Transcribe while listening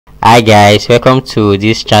Hi guys, welcome to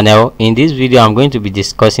this channel. In this video I'm going to be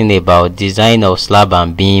discussing about design of slab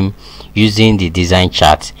and beam using the design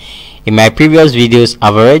chart. In my previous videos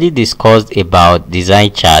I've already discussed about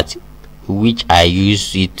design chart, which I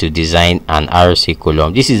use it to design an RC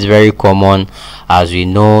column. This is very common, as we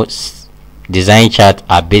know design charts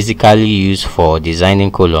are basically used for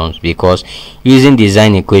designing columns because using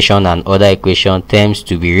design equation and other equation tends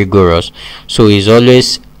to be rigorous, so it's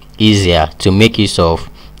always easier to make use of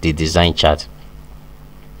the design chart.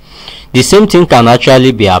 The same thing can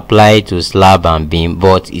actually be applied to slab and beam,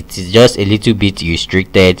 but it is just a little bit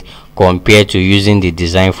restricted compared to using the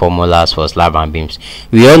design formulas for slab and beams.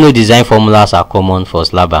 We all know design formulas are common for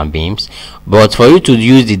slab and beams, but for you to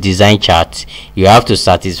use the design chart you have to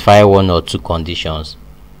satisfy one or two conditions.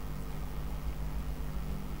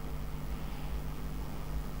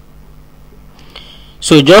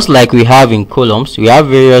 So just like we have in columns, we have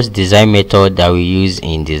various design methods that we use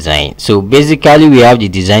in design. So basically we have the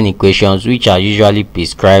design equations, which are usually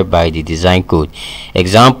prescribed by the design code.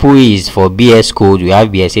 Example is for BS code, we have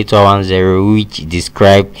BS 8110, which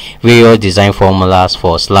describe various design formulas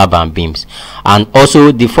for slab and beams. And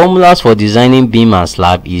also the formulas for designing beam and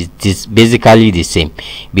slab is basically the same,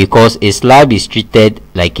 because a slab is treated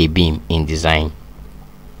like a beam in design.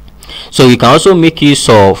 So we can also make use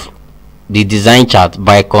of the design chart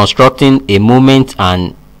by constructing a moment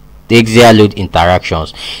and axial load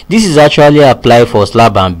interactions. This is actually applied for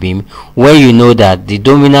slab and beam, where you know that the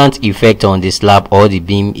dominant effect on the slab or the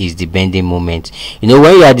beam is the bending moment. You know,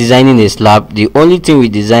 when you are designing a slab, the only thing we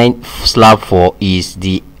design slab for is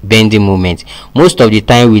the bending moment. Most of the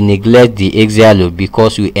time we neglect the axial load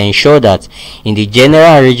because we ensure that in the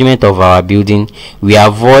general arrangement of our building we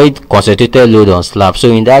avoid concentrated load on slab.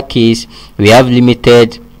 So in that case we have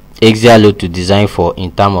limited axial load to design for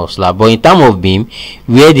in terms of slab. But in terms of beam,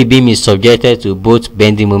 where the beam is subjected to both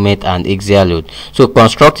bending moment and axial load, so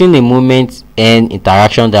constructing a moment and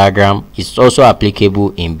interaction diagram is also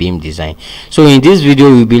applicable in beam design. So in this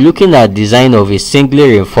video we'll be looking at design of a singly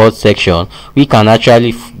reinforced section, which can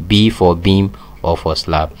actually be for beam or for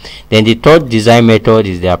slab. Then the third design method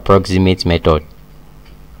is the approximate method.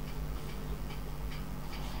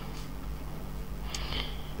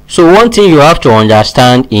 So one thing you have to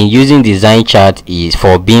understand in using design chart is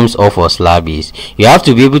for beams or for slab is you have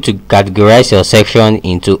to be able to categorize your section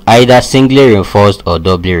into either singly reinforced or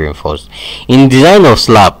doubly reinforced. In design of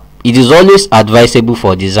slab, it is always advisable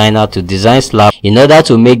for designer to design slab in order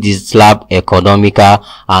to make the slab economical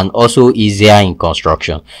and also easier in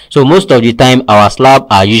construction. So most of the time our slab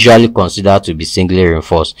are usually considered to be singly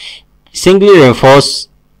reinforced. Singly reinforced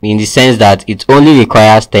in the sense that it only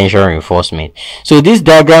requires tension reinforcement. So this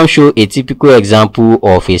diagram shows a typical example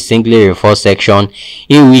of a singly reinforced section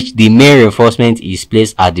in which the main reinforcement is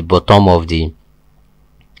placed at the bottom of the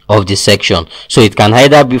section. So it can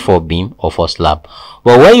either be for beam or for slab.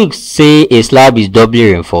 But when you say a slab is doubly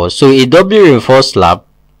reinforced, so a doubly reinforced slab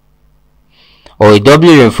or a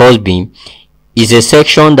doubly reinforced beam is a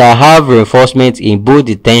section that have reinforcement in both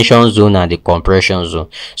the tension zone and the compression zone.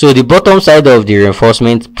 So the bottom side of the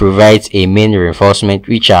reinforcement provides a main reinforcement,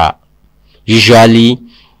 which are usually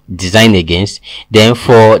designed against. Then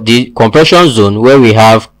for the compression zone, where we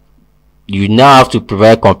have, you now have to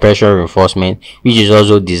provide compression reinforcement, which is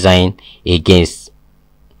also designed against.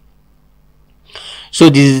 So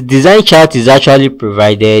this design chart is actually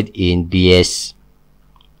provided in BS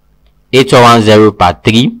 8110 part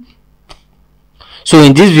 3. So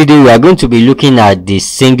in this video we are going to be looking at the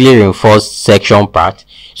singly reinforced section part.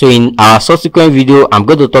 So in our subsequent video I'm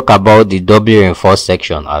going to talk about the doubly reinforced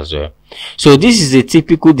section as well. So this is a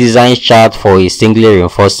typical design chart for a singly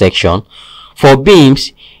reinforced section. For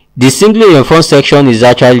beams, the singly reinforced section is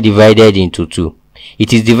actually divided into two.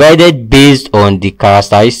 It is divided based on the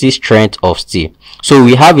characteristic strength of steel. So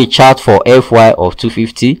we have a chart for Fy of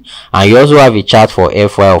 250 and you also have a chart for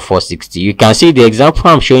Fy of 460. You can see the example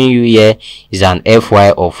I'm showing you here is an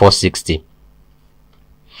Fy of 460.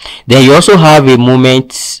 Then you also have a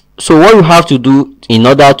moment. So what you have to do in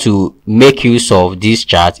order to make use of this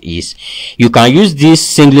chart is you can use this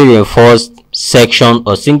singly reinforced section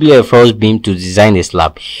or singly reinforced beam to design a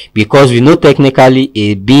slab, because we know technically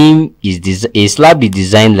a beam is a slab is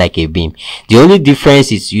designed like a beam. The only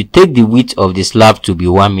difference is you take the width of the slab to be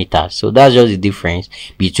 1 meter. So that's just the difference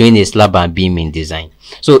between a slab and beam in design.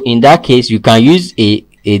 So in that case you can use a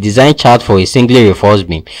design chart for a singly reinforced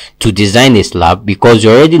beam to design a slab, because you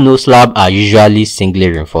already know slab are usually singly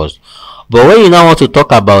reinforced. But when you now want to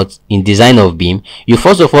talk about in design of beam, you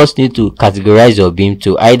first of all need to categorize your beam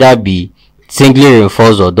to either be singly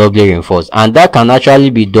reinforced or doubly reinforced, and that can actually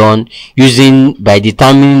be done using by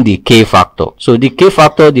determining the K factor. So the K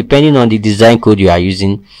factor, depending on the design code you are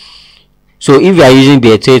using. So if you are using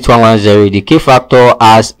BS8110, the K factor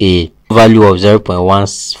has a value of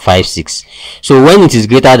 0.156. so when it is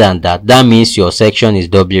greater than that, that means your section is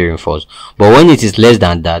doubly reinforced, but when it is less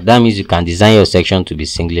than that, that means you can design your section to be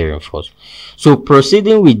singly reinforced. So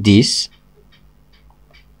proceeding with this,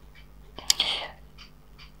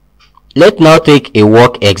 let's now take a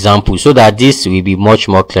work example so that this will be much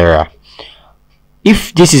more clearer.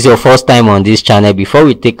 If this is your first time on this channel, before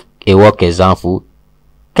we take a work example,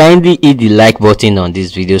 kindly hit the like button on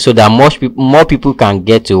this video so that more people can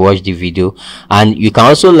get to watch the video, and you can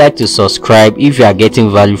also like to subscribe if you are getting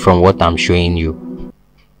value from what I'm showing you.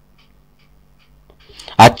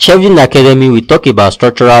 At Chevron Academy, we talk about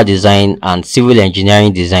structural design and civil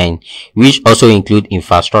engineering design, which also include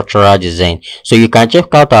infrastructural design. So you can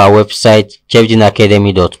check out our website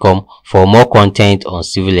chevronacademy.com for more content on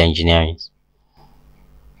civil engineering.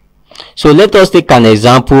 So let us take an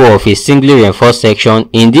example of a singly reinforced section.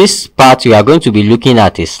 In this part, we are going to be looking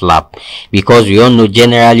at a slab, because we all know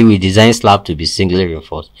generally we design slab to be singly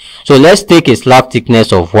reinforced. So let's take a slab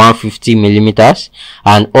thickness of 150 millimeters,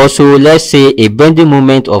 and also let's say a bending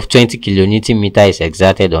moment of 20 kilonewton meter is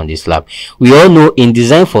exerted on the slab. We all know in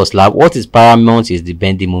design for slab, what is paramount is the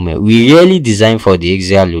bending moment. We rarely design for the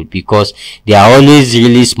axial load because they are always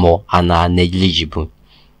really small and are negligible.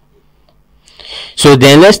 So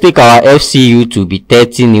then let's take our FCU to be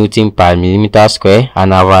 30 Newton per millimeter square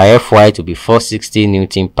and our FY to be 460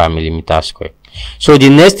 Newton per millimeter square. So the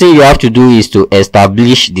next thing you have to do is to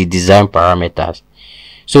establish the design parameters.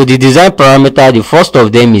 So the design parameter, the first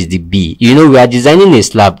of them is the B. You know, we are designing a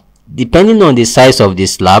slab. Depending on the size of the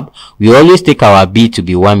slab, we always take our B to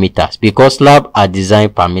be 1 meters because slabs are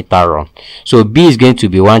designed per meter run. So B is going to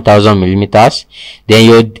be 1000 millimeters. Then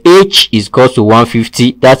your H is equal to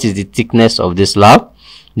 150. That is the thickness of the slab.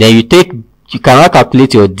 Then you cannot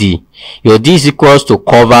calculate your D. Your D is equals to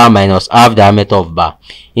cover minus half diameter of bar.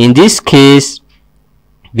 In this case,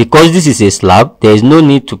 because this is a slab, there is no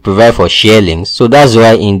need to provide for shear links. So that's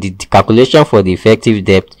why in the calculation for the effective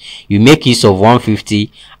depth, you make use of 150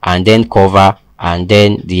 and then cover and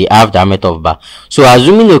then the half diameter of bar. So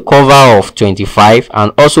assuming a cover of 25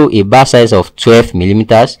 and also a bar size of 12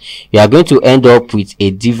 millimeters, you are going to end up with a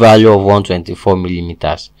D value of 124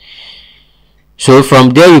 millimeters. So from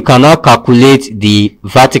there, you can now calculate the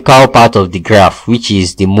vertical part of the graph, which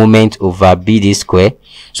is the moment over BD square.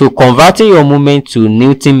 So converting your moment to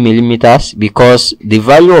Newton millimeters, because the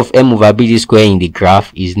value of M over BD square in the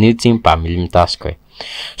graph is Newton per millimeter square.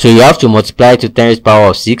 So you have to multiply to 10 raised power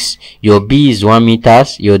of 6. Your B is 1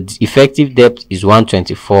 meters. Your effective depth is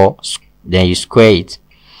 124. Then you square it.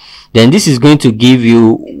 Then this is going to give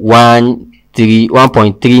you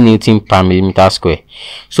 1.3 Newton per millimeter square.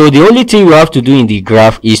 So the only thing you have to do in the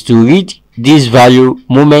graph is to read this value,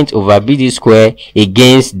 moment over BD square,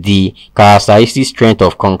 against the characteristic strength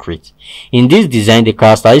of concrete. In this design, the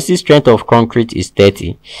characteristic strength of concrete is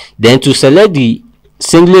 30. Then to select the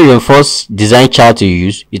singly reinforced design chart to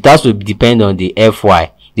use, it has to depend on the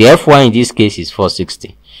FY. The FY in this case is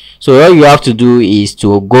 460. So all you have to do is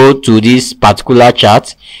to go to this particular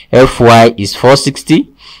chart. FY is 460.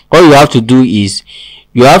 All you have to do is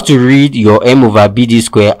you have to read your M over BD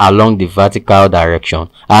square along the vertical direction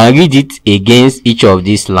and read it against each of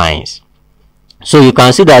these lines. So you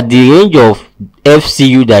can see that the range of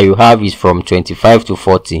FCU that you have is from 25 to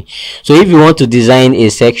 40. So if you want to design a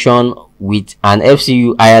section with an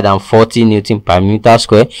FCU higher than 40 Newton per meter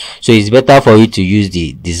square, so it's better for you to use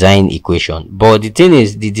the design equation. But the thing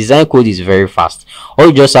is, the design code is very fast. All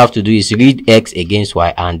you just have to do is read X against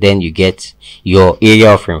Y, and then you get your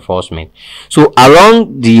area of reinforcement. So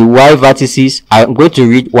along the Y vertices, I'm going to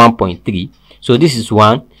read 1.3. So this is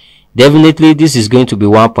 1. Definitely this is going to be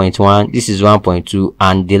 1.1. This is 1.2,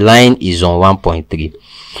 and the line is on 1.3.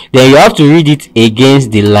 Then you have to read it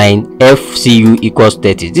against the line FCU equals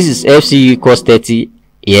 30. This is FCU equals 30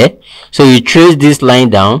 here. So you trace this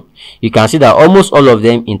line down. You can see that almost all of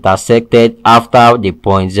them intersected after the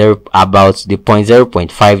point 0, about the point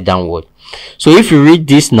 0.5 downward. So if you read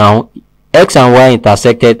this now, X and Y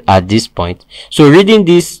intersected at this point. So reading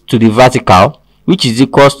this to the vertical, which is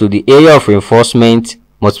equals to the area of reinforcement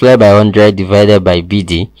multiplied by 100 divided by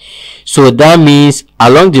BD. So that means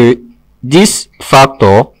along this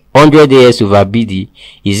factor, 100 AS over BD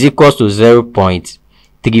is equals to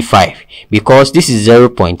 0.35, because this is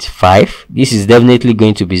 0.5. This is definitely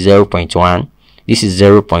going to be 0.1. This is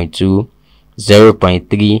 0.2,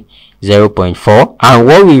 0.3, 0.4, and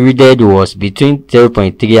what we readed was between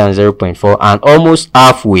 0.3 and 0.4 and almost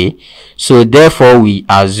halfway, so therefore we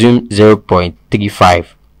assume 0.35.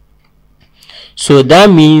 So that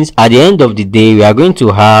means at the end of the day we are going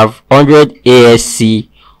to have 100 ASC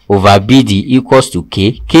over BD equals to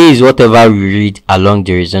K. K is whatever we read along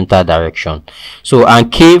the horizontal direction. So,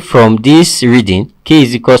 and K from this reading, K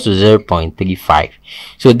is equals to 0.35.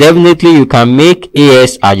 So definitely you can make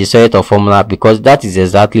AS as the Pareto formula because that is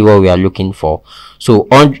exactly what we are looking for. So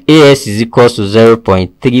AS is equals to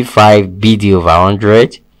 0.35 BD over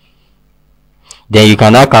 100. Then you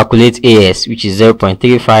can now calculate AS, which is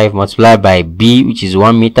 0.35 multiplied by B, which is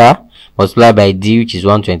 1 meter, multiplied by D, which is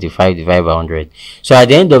 125 divided by 100. So at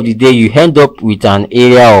the end of the day, you end up with an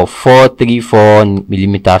area of 434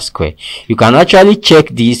 millimeters square. You can actually check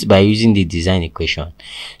this by using the design equation.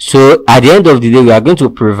 So at the end of the day, we are going to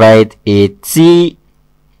provide a T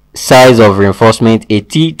size of reinforcement, a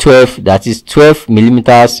T12, that is 12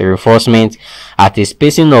 millimeters reinforcement at a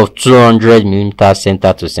spacing of 200 millimeters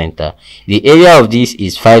center to center. The area of this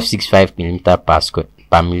is 565 millimeter per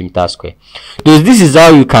millimeter square. So this is how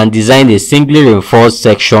you can design a singly reinforced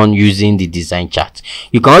section using the design chart.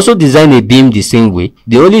 You can also design a beam the same way.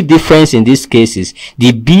 The only difference in this case is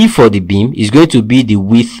the B for the beam is going to be the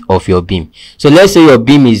width of your beam. So let's say your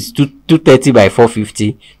beam is 230 by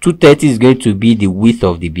 450. 230 is going to be the width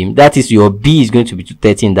of the beam. That is, your B is going to be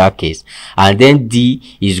 230 in that case, and then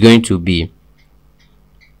D is going to be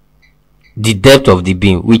the depth of the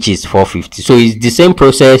beam, which is 450. So it's the same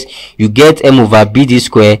process. You get M over BD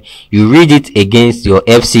square, you read it against your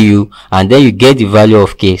FCU, and then you get the value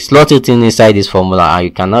of K, slot it inside this formula, and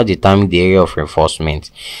you can now determine the area of reinforcement.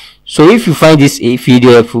 So if you find this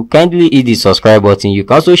video helpful, kindly hit the subscribe button. You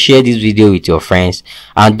can also share this video with your friends,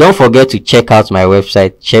 and don't forget to check out my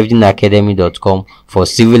website chefdinacademy.com for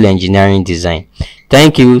civil engineering design.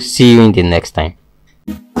 Thank you. See you in the next time.